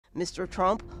Mr.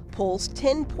 Trump polls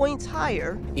 10 points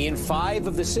higher. In 5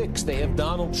 of the 6, they have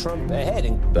Donald Trump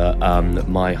ahead. But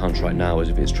my hunch right now is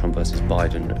if it's Trump versus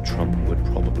Biden, Trump would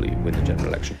probably win the general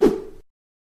election.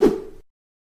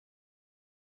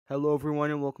 Hello everyone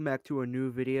and welcome back to a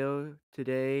new video.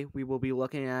 Today we will be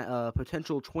looking at a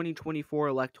potential 2024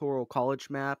 electoral college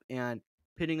map and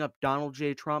pitting up Donald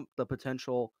J. Trump, the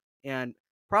potential and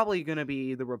probably going to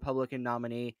be the Republican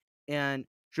nominee, and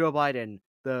Joe Biden,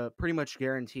 the pretty much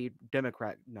guaranteed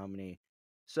Democrat nominee.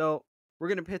 So we're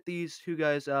going to pit these two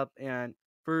guys up, and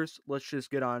first let's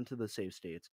just get on to the safe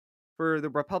states. For the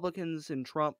Republicans and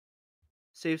Trump,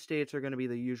 safe states are going to be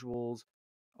the usuals,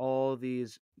 all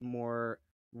these more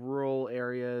rural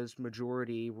areas,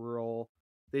 majority rural.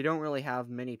 They don't really have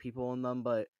many people in them,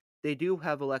 but they do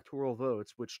have electoral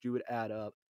votes, which do add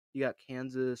up. You got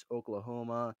Kansas,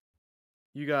 Oklahoma,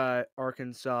 you got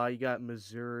Arkansas, you got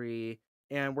Missouri,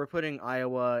 and we're putting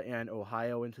Iowa and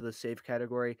Ohio into the safe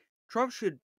category. Trump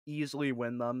should easily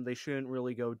win them. They shouldn't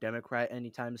really go Democrat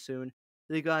anytime soon.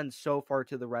 They've gotten so far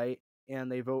to the right,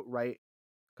 and they vote right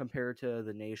compared to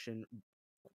the nation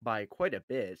by quite a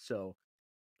bit. So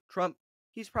Trump,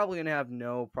 he's probably going to have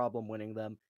no problem winning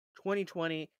them.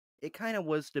 2020, it kind of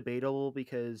was debatable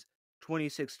because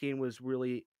 2016 was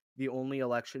really the only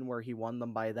election where he won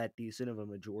them by that decent of a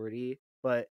majority.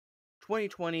 But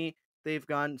 2020, they've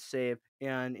gone safe,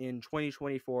 and in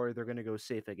 2024, they're going to go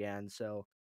safe again. So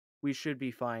we should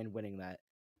be fine winning that.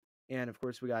 And of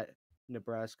course, we got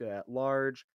Nebraska at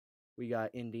large. We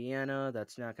got Indiana,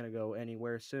 that's not going to go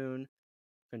anywhere soon.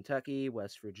 Kentucky,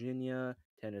 West Virginia,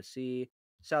 Tennessee,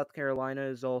 South Carolina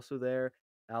is also there,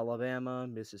 Alabama,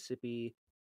 Mississippi,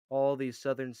 all these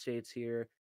southern states here.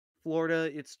 Florida,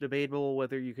 it's debatable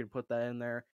whether you can put that in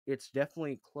there. It's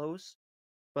definitely close,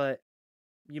 but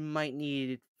you might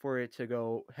need for it to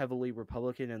go heavily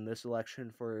Republican in this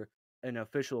election for an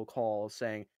official call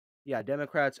saying, yeah,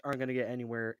 Democrats aren't going to get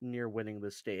anywhere near winning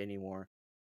this state anymore.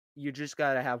 You just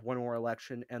got to have one more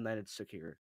election and then it's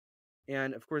secure.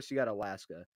 And of course, you got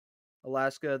Alaska.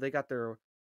 Alaska, they got their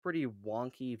pretty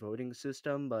wonky voting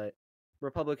system, but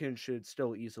Republicans should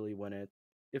still easily win it.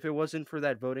 If it wasn't for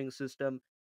that voting system,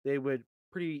 they would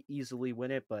pretty easily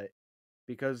win it, but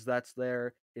because that's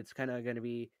there, it's kind of going to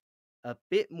be a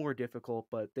bit more difficult,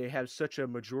 but they have such a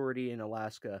majority in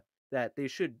Alaska that they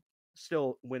should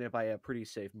still win it by a pretty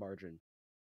safe margin.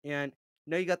 And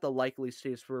now you got the likely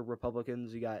states for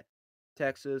Republicans. You got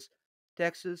Texas.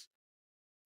 Texas,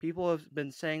 people have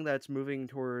been saying that it's moving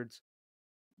towards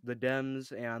the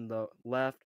Dems and the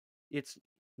left. It's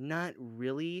not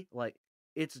really, like,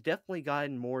 it's definitely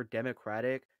gotten more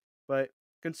democratic, but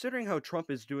considering how Trump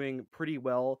is doing pretty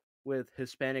well with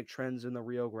Hispanic trends in the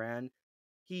Rio Grande,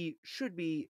 he should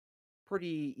be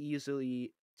pretty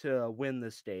easily to win the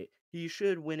state. He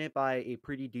should win it by a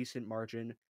pretty decent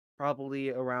margin,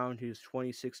 probably around his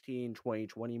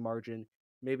 2016-2020 margin,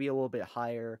 maybe a little bit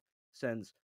higher,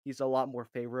 since he's a lot more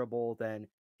favorable than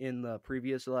in the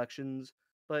previous elections,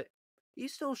 but he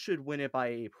still should win it by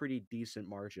a pretty decent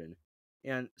margin.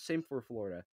 And same for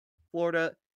Florida.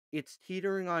 Florida, it's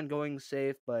teetering on going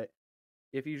safe, but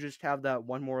if you just have that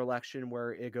one more election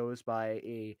where it goes by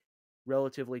a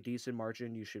relatively decent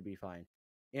margin, you should be fine.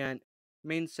 And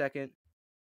Maine second,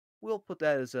 we'll put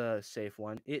that as a safe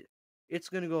one. It's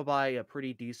going to go by a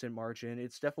pretty decent margin.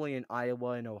 It's definitely in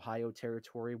Iowa and Ohio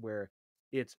territory where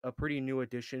it's a pretty new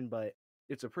addition, but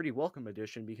it's a pretty welcome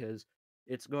addition because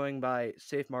it's going by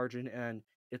safe margin and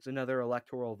it's another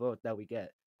electoral vote that we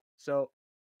get. So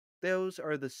those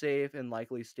are the safe and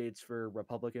likely states for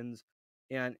Republicans,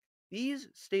 and these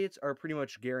states are pretty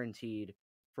much guaranteed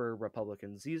for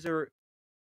Republicans. These are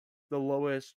the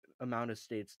lowest amount of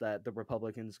states that the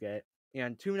Republicans get,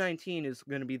 and 219 is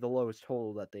going to be the lowest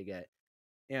total that they get.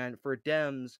 And for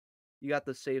Dems, you got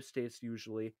the safe states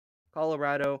usually.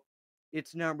 Colorado,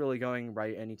 it's not really going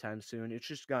right anytime soon. It's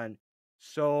just gone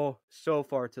so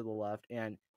far to the left,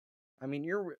 and I mean,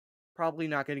 you're probably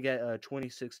not going to get a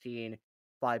 2016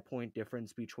 5-point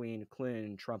difference between Clinton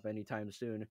and Trump anytime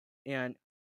soon. And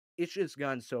it's just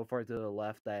gone so far to the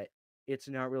left that it's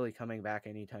not really coming back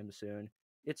anytime soon.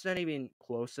 It's not even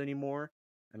close anymore.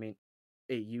 I mean,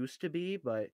 it used to be,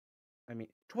 but I mean,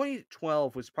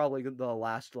 2012 was probably the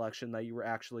last election that you were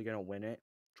actually going to win it.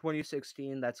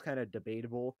 2016, that's kind of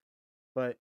debatable.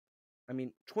 But, I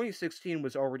mean, 2016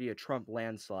 was already a Trump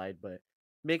landslide, but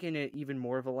making it even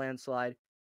more of a landslide,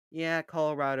 yeah,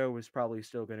 Colorado was probably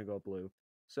still going to go blue.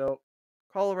 So,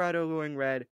 Colorado going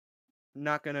red,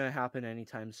 not going to happen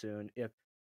anytime soon. If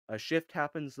a shift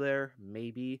happens there,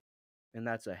 maybe, and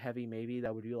that's a heavy maybe,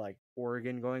 that would be like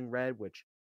Oregon going red, which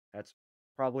that's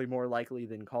probably more likely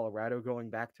than Colorado going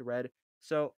back to red.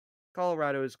 So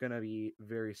Colorado is going to be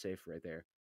very safe right there.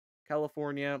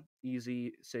 California,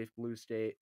 easy, safe blue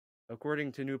state.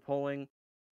 According to new polling,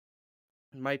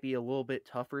 it might be a little bit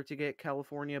tougher to get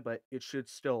California, but it should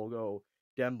still go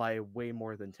Dem by way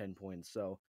more than 10 points.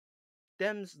 So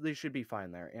Dems, they should be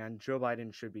fine there, and Joe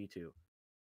Biden should be too.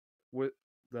 With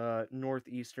the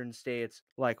northeastern states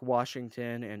like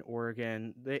Washington and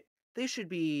Oregon, they should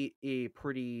be a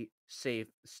pretty safe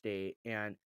state,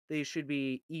 and they should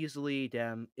be easily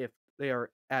Dem. If they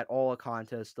are at all a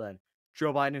contest, then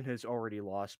Joe Biden has already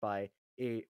lost by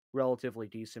a relatively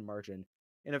decent margin.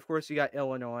 And of course, you got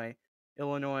Illinois.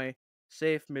 Illinois,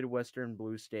 safe Midwestern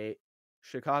blue state.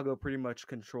 Chicago pretty much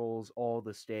controls all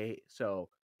the state, so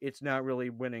it's not really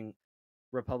winning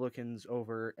Republicans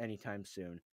over anytime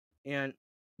soon. And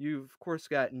you've, of course,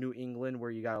 got New England,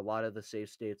 where you got a lot of the safe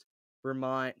states.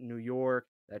 Vermont, New York,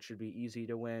 that should be easy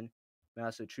to win.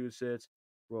 Massachusetts,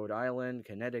 Rhode Island,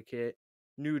 Connecticut,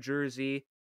 New Jersey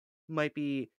might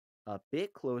be a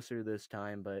bit closer this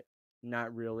time, but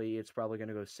not really. It's probably going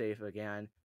to go safe again.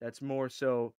 That's more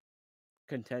so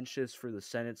contentious for the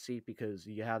Senate seat because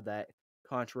you have that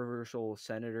controversial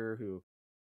senator who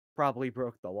probably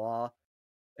broke the law.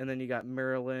 And then you got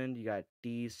Maryland, you got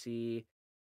DC,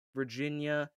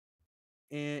 Virginia,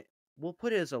 and we'll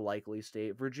put it as a likely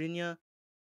state. Virginia,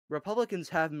 Republicans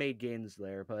have made gains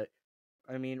there, but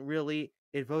I mean, really,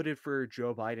 it voted for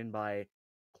Joe Biden by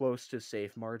close to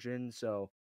safe margin. So,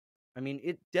 I mean,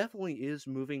 it definitely is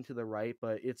moving to the right,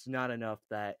 but it's not enough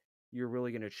that you're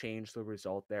really going to change the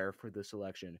result there for this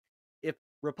election. If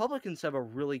Republicans have a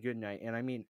really good night, and I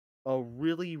mean a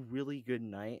really, really good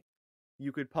night,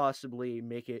 you could possibly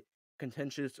make it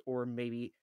contentious or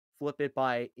maybe flip it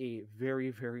by a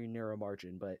very, very narrow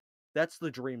margin. But that's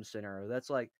the dream scenario. That's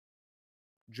like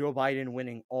Joe Biden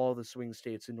winning all the swing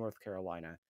states in North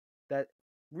Carolina. That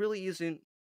really isn't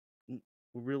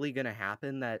really going to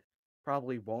happen. That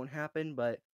probably won't happen,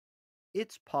 but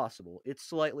it's possible. It's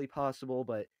slightly possible,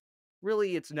 but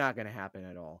really it's not going to happen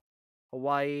at all.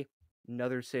 Hawaii,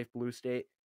 another safe blue state.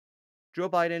 Joe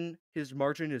Biden, his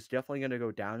margin is definitely going to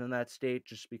go down in that state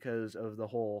just because of the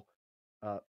whole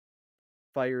uh,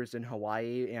 fires in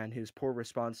Hawaii and his poor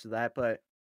response to that. But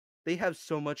they have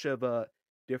so much of a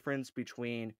difference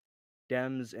between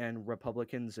Dems and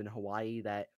Republicans in Hawaii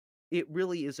that it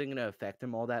really isn't going to affect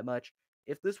him all that much.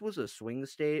 If this was a swing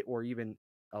state or even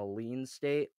a lean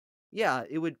state, yeah,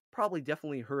 it would probably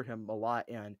definitely hurt him a lot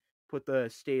and put the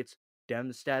state's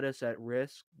Dem status at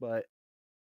risk. But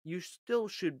you still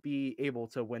should be able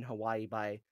to win Hawaii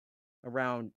by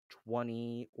around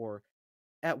 20 or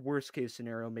at worst case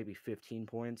scenario, maybe 15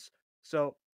 points.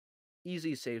 So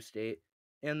easy safe state.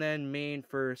 And then Maine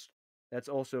first, that's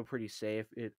also pretty safe.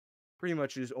 It pretty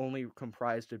much is only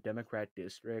comprised of Democrat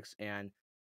districts and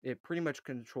it pretty much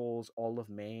controls all of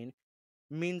Maine.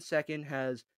 Maine second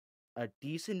has a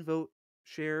decent vote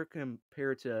share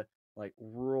compared to like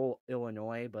rural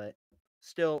Illinois, but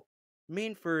still,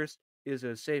 Maine first is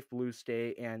a safe blue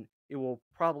state and it will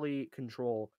probably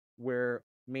control where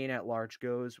Maine at large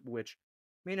goes, which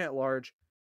Maine at large,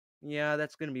 yeah,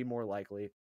 that's going to be more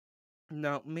likely.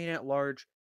 Now, Maine at large,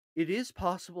 it is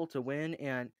possible to win,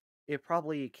 and it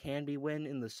probably can be win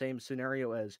in the same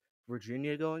scenario as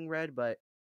Virginia going red, but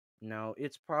no,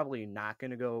 it's probably not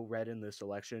going to go red in this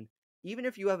election. Even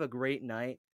if you have a great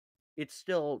night, it's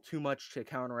still too much to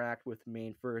counteract with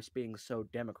Maine first being so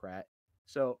Democrat.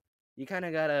 So you kind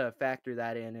of got to factor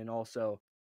that in, and also,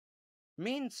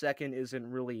 Maine second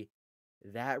isn't really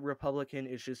that Republican.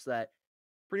 It's just that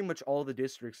pretty much all the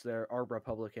districts there are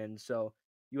Republican. So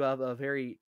you have a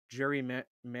very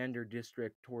gerrymandered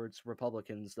district towards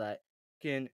Republicans that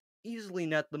can easily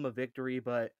net them a victory.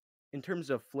 But in terms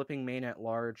of flipping Maine at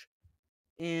large,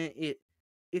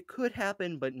 it could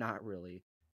happen, but not really.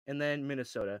 And then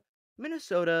Minnesota.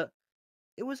 Minnesota,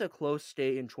 it was a close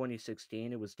state in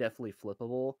 2016. It was definitely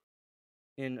flippable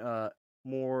in a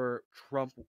more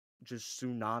Trump just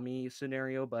tsunami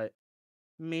scenario, but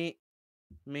Maine,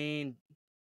 Maine,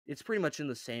 it's pretty much in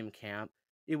the same camp.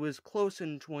 It was close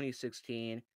in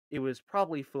 2016. It was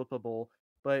probably flippable,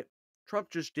 but Trump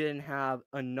just didn't have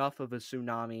enough of a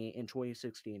tsunami in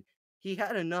 2016. He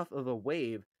had enough of a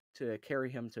wave to carry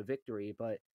him to victory,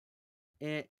 but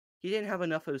and he didn't have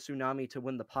enough of a tsunami to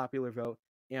win the popular vote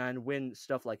and win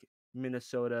stuff like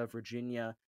Minnesota,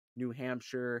 Virginia, New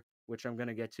Hampshire, which I'm going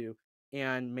to get to,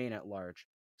 and Maine at large.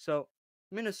 So,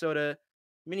 Minnesota,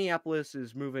 Minneapolis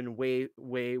is moving way,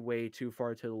 way, way too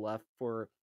far to the left for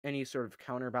any sort of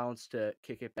counterbalance to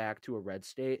kick it back to a red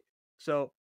state.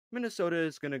 So, Minnesota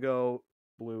is going to go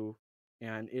blue,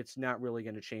 and it's not really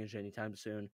going to change anytime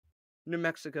soon. New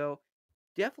Mexico,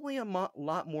 definitely a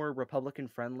lot more Republican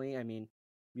friendly. I mean,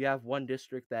 you have one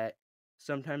district that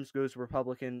sometimes goes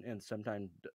Republican and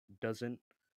sometimes doesn't.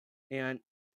 And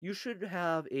you should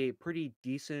have a pretty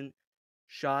decent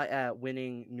shot at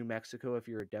winning New Mexico if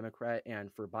you're a Democrat.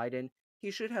 And for Biden,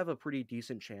 he should have a pretty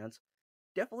decent chance.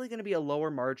 Definitely going to be a lower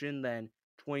margin than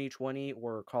 2020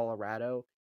 or Colorado,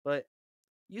 but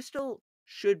you still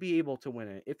should be able to win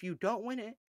it. If you don't win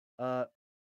it, uh,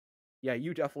 yeah,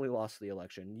 you definitely lost the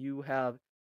election. You have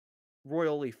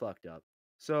royally fucked up.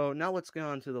 So now let's get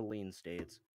on to the lean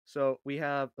states. So we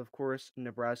have, of course,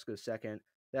 Nebraska second.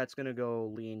 That's going to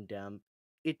go lean Dem.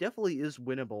 It definitely is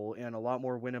winnable and a lot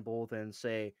more winnable than,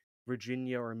 say,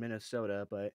 Virginia or Minnesota,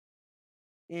 but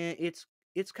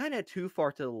it's kind of too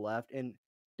far to the left, and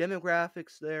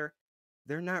demographics there,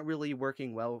 they're not really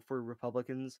working well for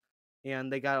Republicans,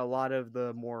 and they got a lot of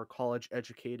the more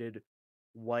college-educated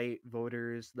white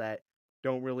voters that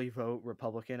don't really vote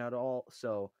Republican at all,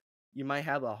 so you might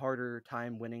have a harder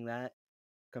time winning that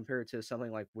compared to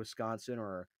something like Wisconsin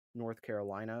or North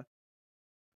Carolina.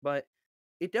 But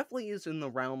it definitely is in the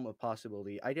realm of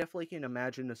possibility. I definitely can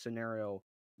imagine a scenario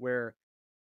where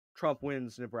Trump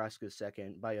wins Nebraska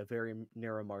second by a very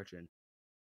narrow margin.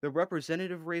 The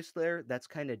representative race there, that's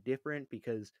kind of different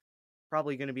because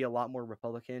probably going to be a lot more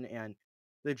Republican, and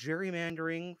the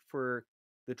gerrymandering for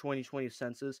the 2020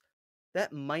 census,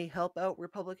 that might help out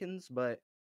Republicans, but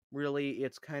really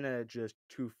it's kind of just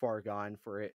too far gone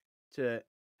for it to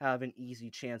have an easy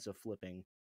chance of flipping.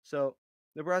 So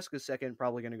Nebraska's second,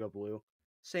 probably going to go blue.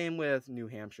 Same with New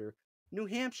Hampshire. New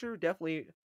Hampshire definitely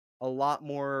a lot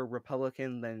more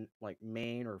Republican than like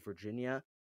Maine or Virginia.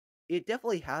 It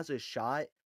definitely has a shot,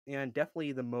 and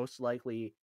definitely the most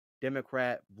likely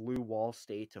Democrat blue wall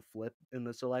state to flip in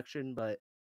this election, but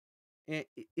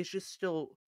it's just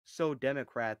still so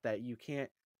Democrat that you can't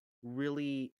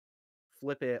really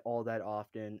flip it all that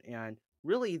often. And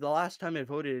really, the last time it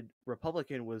voted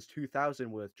Republican was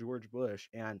 2000 with George Bush,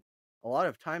 and a lot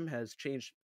of time has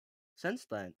changed since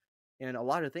then. And a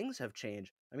lot of things have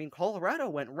changed. I mean, Colorado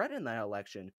went red in that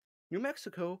election. New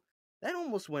Mexico, that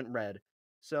almost went red.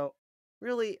 So,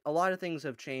 really, a lot of things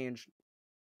have changed.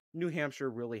 New Hampshire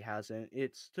really hasn't.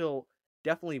 It's still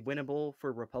definitely winnable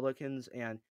for Republicans,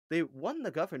 and they won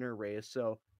the governor race,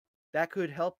 so that could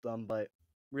help them, but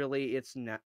really it's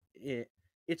not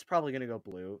it's probably going to go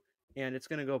blue, and it's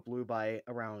going to go blue by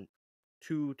around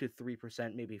 2 to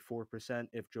 3%, maybe 4%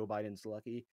 if Joe Biden's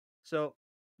lucky. So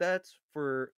that's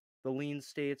for the lean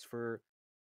states for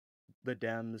the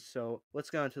Dems. So let's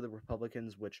go on to the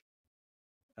Republicans, which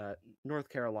uh, North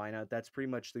Carolina, that's pretty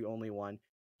much the only one.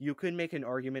 You could make an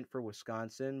argument for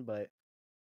Wisconsin, but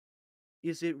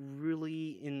is it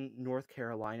really in North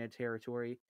Carolina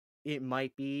territory? It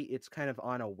might be. It's kind of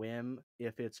on a whim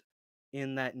if it's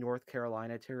in that North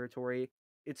Carolina territory.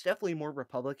 It's definitely more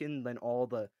Republican than all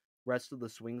the rest of the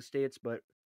swing states, but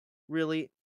really,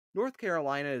 North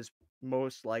Carolina is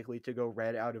most likely to go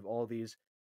red out of all these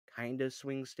kind of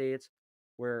swing states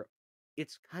where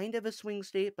it's kind of a swing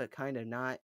state, but kind of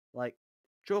not. Like,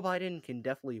 Joe Biden can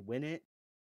definitely win it,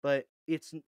 but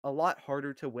it's a lot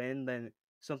harder to win than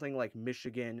something like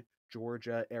Michigan,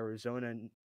 Georgia, Arizona,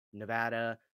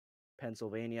 Nevada,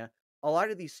 Pennsylvania. A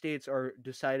lot of these states are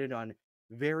decided on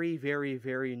very, very,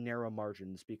 very narrow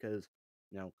margins because,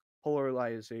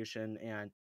 polarization,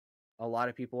 and a lot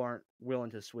of people aren't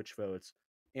willing to switch votes.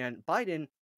 And Biden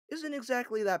isn't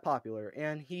exactly that popular,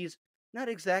 and he's not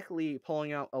exactly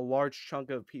pulling out a large chunk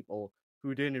of people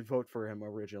who didn't vote for him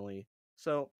originally.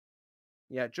 So,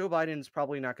 yeah, Joe Biden's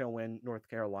probably not going to win North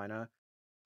Carolina.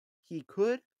 He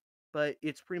could, but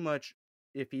it's pretty much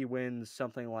if he wins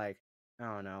something like,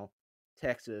 I don't know,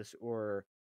 Texas or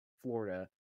Florida.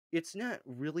 It's not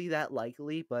really that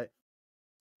likely, but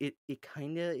it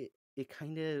kind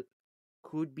of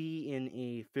could be in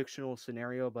a fictional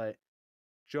scenario, but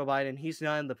Joe Biden, he's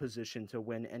not in the position to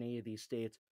win any of these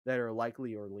states that are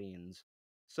likely or leans.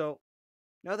 So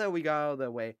now that we got out of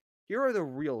the way, here are the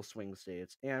real swing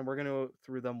states, and we're going to go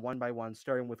through them one by one,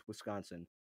 starting with Wisconsin.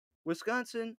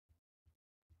 Wisconsin,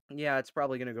 yeah, it's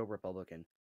probably going to go Republican.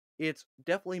 It's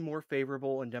definitely more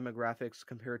favorable in demographics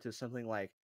compared to something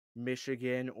like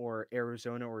Michigan or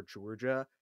Arizona or Georgia,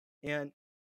 and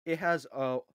it has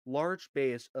a large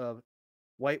base of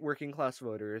white working class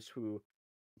voters who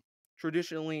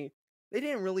traditionally they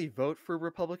didn't really vote for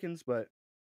Republicans, but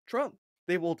Trump,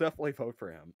 they will definitely vote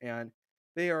for him. And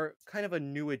they are kind of a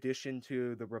new addition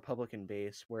to the Republican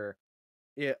base where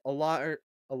a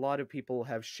lot of people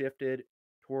have shifted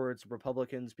towards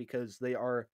Republicans because they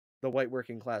are the white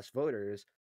working class voters.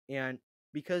 And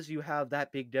because you have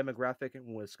that big demographic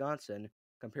in Wisconsin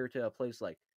compared to a place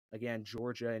like again,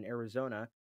 Georgia and Arizona,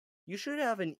 you should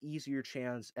have an easier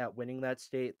chance at winning that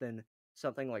state than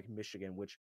something like Michigan,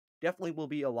 which definitely will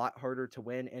be a lot harder to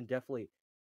win and definitely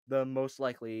the most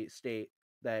likely state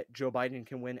that Joe Biden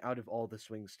can win out of all the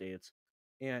swing states.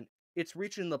 And it's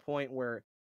reaching the point where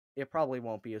it probably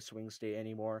won't be a swing state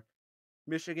anymore.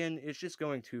 Michigan is just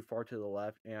going too far to the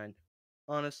left, and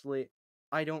honestly,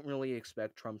 I don't really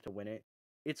expect Trump to win it.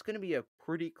 It's going to be a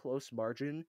pretty close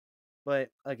margin, but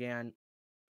again,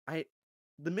 I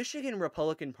the Michigan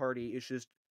Republican Party is just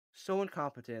so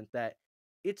incompetent that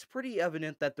it's pretty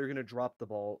evident that they're going to drop the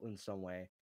ball in some way.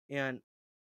 And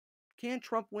can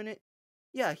Trump win it?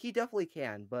 Yeah, he definitely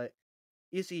can, but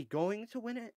is he going to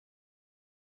win it?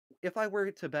 If I were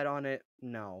to bet on it,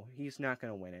 no, he's not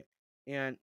going to win it.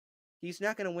 And he's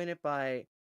not going to win it by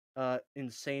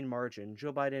insane margin.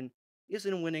 Joe Biden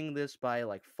isn't winning this by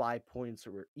like 5 points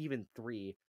or even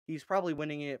 3. He's probably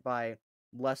winning it by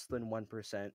less than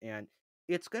 1%, and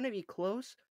it's going to be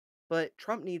close, but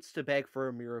Trump needs to beg for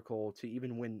a miracle to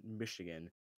even win Michigan.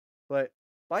 But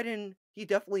Biden, he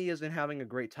definitely isn't having a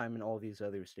great time in all these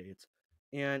other states.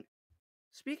 And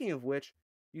speaking of which,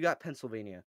 you got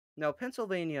Pennsylvania. Now,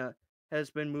 Pennsylvania has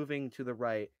been moving to the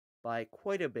right by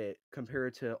quite a bit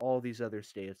compared to all these other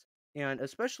states, and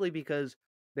especially because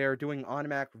they're doing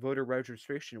automatic voter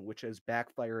registration, which has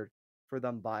backfired for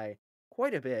them by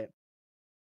quite a bit.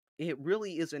 It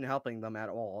really isn't helping them at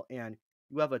all, and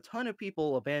you have a ton of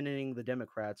people abandoning the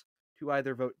Democrats to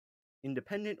either vote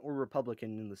independent or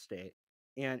Republican in the state.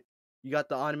 And you got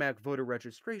the automatic voter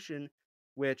registration,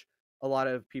 which a lot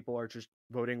of people are just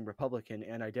voting Republican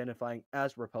and identifying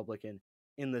as Republican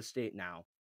in the state now.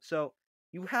 So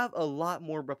you have a lot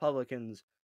more Republicans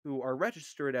who are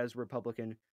registered as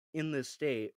Republican in this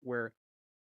state where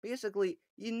basically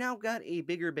you now got a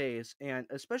bigger base, and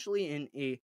especially in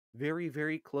a very,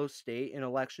 very close state in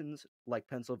elections like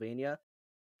Pennsylvania,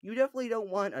 you definitely don't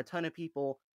want a ton of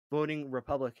people voting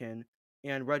Republican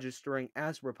and registering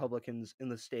as Republicans in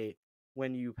the state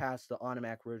when you pass the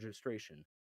automatic registration.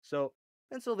 So,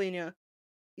 Pennsylvania,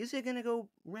 is it going to go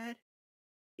red?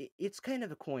 It's kind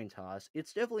of a coin toss.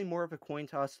 It's definitely more of a coin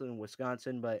toss than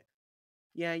Wisconsin, but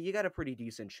yeah, you got a pretty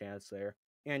decent chance there.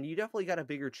 And you definitely got a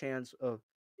bigger chance of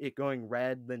it going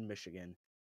red than Michigan.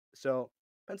 So,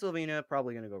 Pennsylvania,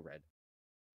 probably going to go red.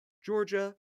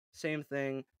 Georgia, same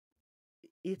thing.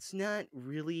 It's not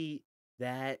really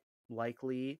that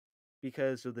likely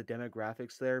because of the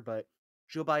demographics there, but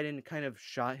Joe Biden kind of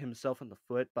shot himself in the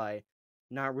foot by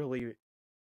not really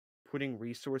putting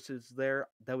resources there.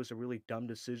 That was a really dumb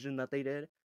decision that they did.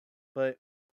 But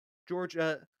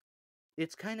Georgia,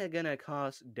 it's kind of going to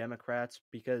cost Democrats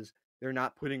because they're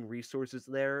not putting resources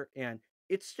there, and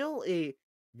it's still a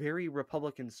very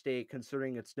Republican state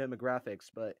considering its demographics,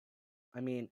 but I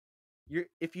mean,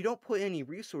 if you don't put any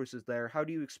resources there, how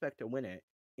do you expect to win it?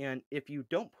 And if you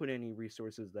don't put any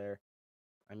resources there,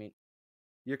 I mean,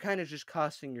 you're kind of just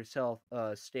costing yourself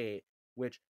a state,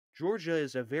 which Georgia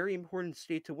is a very important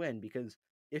state to win because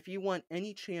if you want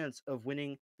any chance of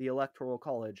winning the Electoral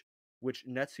College, which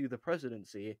nets you the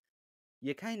presidency,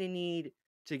 you kind of need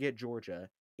to get Georgia.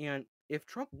 And if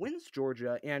Trump wins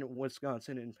Georgia and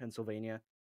Wisconsin and Pennsylvania,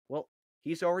 well,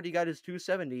 he's already got his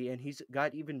 270 and he's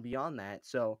got even beyond that.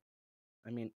 So,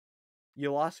 I mean,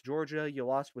 you lost Georgia, you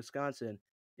lost Wisconsin.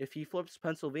 If he flips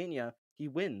Pennsylvania, he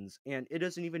wins. And it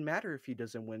doesn't even matter if he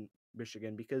doesn't win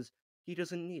Michigan because he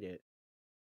doesn't need it.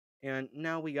 And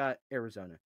now we got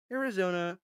Arizona.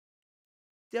 Arizona,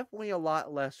 definitely a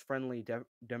lot less friendly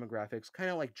demographics, kind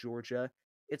of like Georgia.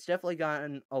 It's definitely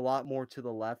gotten a lot more to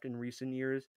the left in recent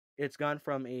years. It's gone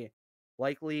from a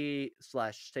likely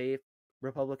slash safe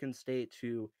Republican state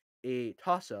to a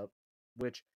toss up,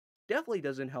 which definitely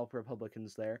doesn't help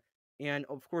Republicans there. And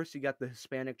of course, you got the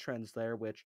Hispanic trends there,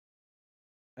 which,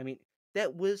 I mean,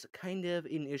 that was kind of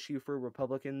an issue for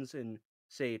Republicans in,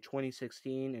 say,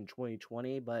 2016 and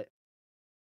 2020, but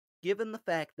given the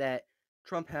fact that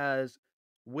Trump has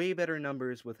way better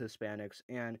numbers with Hispanics,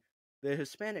 and the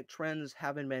Hispanic trends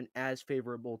haven't been as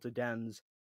favorable to Dems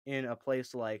in a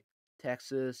place like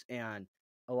Texas and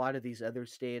a lot of these other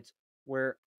states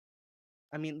where,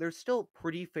 I mean, they're still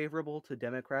pretty favorable to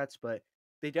Democrats, but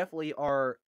they definitely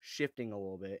are shifting a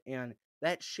little bit. And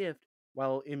that shift,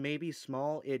 while it may be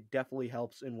small, it definitely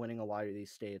helps in winning a lot of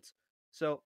these states.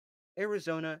 So,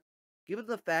 Arizona, given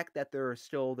the fact that there are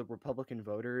still the Republican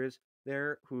voters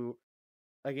there who,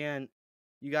 again,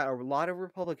 you got a lot of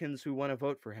Republicans who want to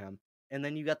vote for him, and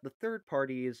then you got the third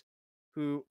parties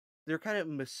who they're kind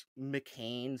of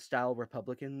McCain style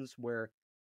Republicans where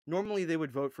normally they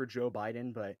would vote for Joe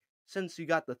Biden, but since you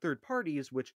got the third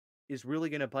parties, which is really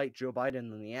going to bite Joe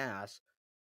Biden in the ass,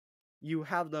 you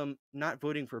have them not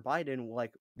voting for Biden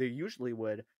like they usually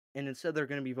would, and instead they're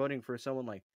going to be voting for someone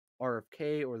like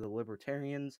RFK or the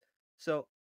Libertarians. So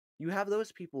you have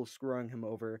those people screwing him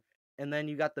over, and then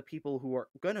you got the people who are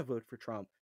going to vote for Trump,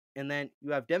 and then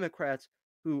you have Democrats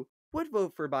who would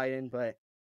vote for Biden, but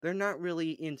they're not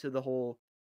really into the whole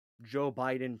Joe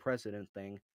Biden president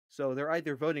thing. So they're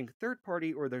either voting third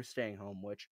party or they're staying home,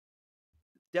 which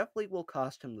definitely will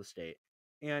cost him the state.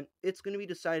 And it's going to be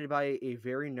decided by a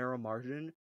very narrow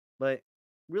margin, but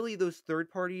really those third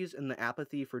parties and the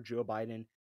apathy for Joe Biden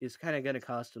is kind of going to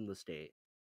cost him the state.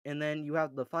 And then you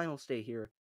have the final state here,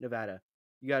 Nevada.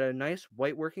 You got a nice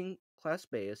white working class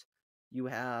base. You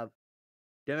have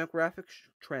demographic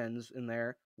trends in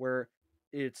there where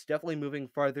it's definitely moving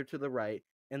farther to the right.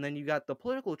 And then you got the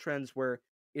political trends where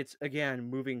it's again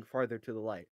moving farther to the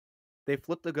right. They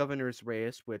flipped the governor's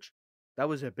race, which that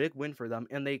was a big win for them,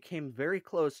 and they came very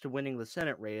close to winning the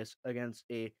Senate race against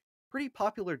a pretty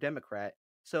popular Democrat.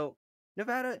 So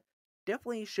Nevada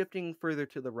definitely shifting further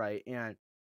to the right. And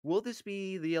will this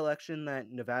be the election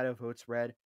that Nevada votes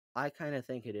red? I kind of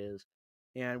think it is.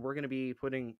 And we're going to be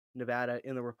putting Nevada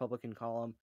in the Republican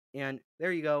column. And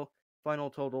there you go. Final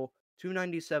total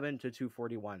 297 to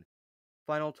 241.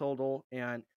 Final total.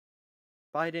 And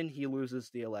Biden, he loses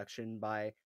the election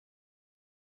by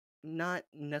not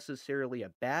necessarily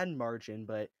a bad margin,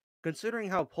 but considering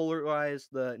how polarized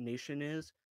the nation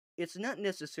is, it's not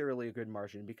necessarily a good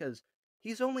margin because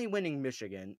he's only winning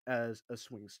Michigan as a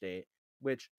swing state,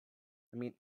 which, I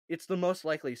mean, it's the most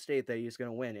likely state that he's going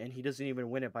to win, and he doesn't even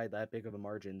win it by that big of a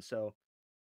margin. So,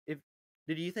 if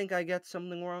did you think I got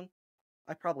something wrong?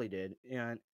 I probably did,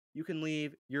 and you can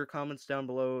leave your comments down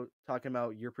below talking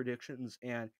about your predictions,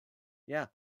 and yeah,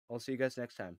 I'll see you guys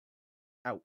next time.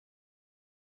 Out.